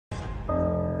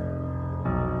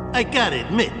I gotta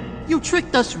admit, you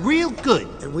tricked us real good.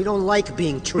 And we don't like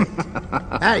being tricked.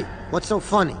 Hey, what's so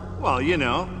funny? Well, you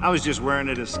know, I was just wearing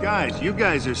a disguise. You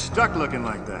guys are stuck looking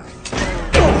like that.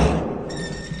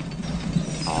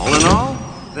 All in all,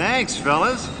 thanks,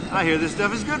 fellas. I hear this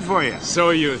stuff is good for you.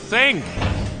 So you think?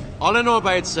 All in all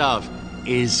by itself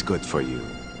is good for you.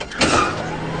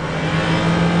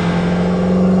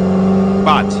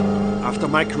 But after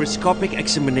microscopic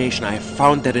examination, I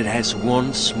found that it has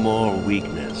one small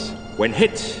weakness. When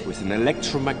hit with an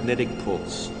electromagnetic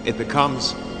pulse, it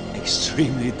becomes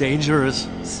extremely dangerous.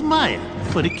 Smile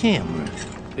for the camera.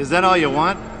 Is that all you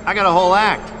want? I got a whole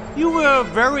act. You were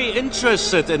very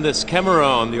interested in this camera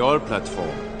on the oil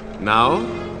platform. Now,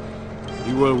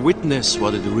 you will witness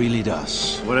what it really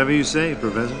does. Whatever you say,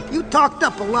 Professor. You talked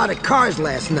up a lot of cars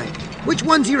last night. Which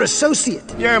one's your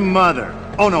associate? Your mother.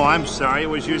 Oh, no, I'm sorry. It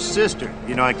was your sister.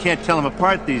 You know, I can't tell them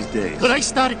apart these days. Could I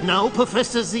start it now,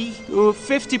 Professor Z? To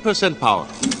 50% power.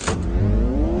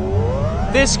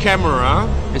 This camera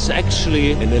is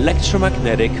actually an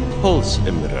electromagnetic pulse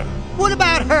emitter. What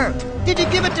about her? Did you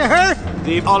give it to her?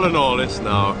 The all-in-all is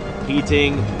now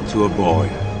heating to a boil,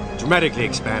 dramatically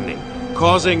expanding,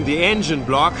 causing the engine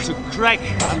block to crack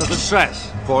under the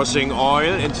stress, forcing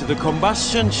oil into the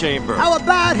combustion chamber. How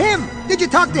about him? Did you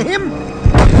talk to him?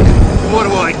 What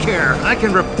do I care? I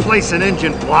can replace an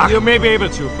engine block. You may be able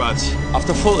to, but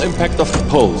after full impact of the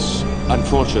pulse,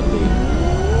 unfortunately,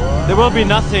 there will be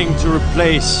nothing to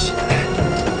replace.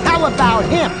 How about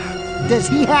him? Does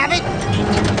he have it?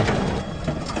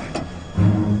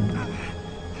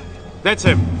 That's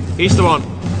him. He's the one.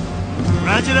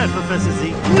 Roger that, Professor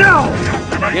Z. No!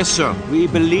 Yes, sir. We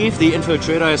believe the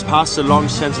infiltrator has passed along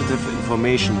sensitive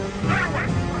information.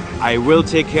 I will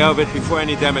take care of it before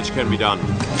any damage can be done.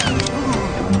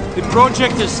 The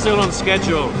project is still on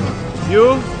schedule.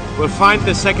 You will find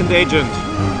the second agent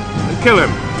and kill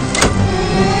him.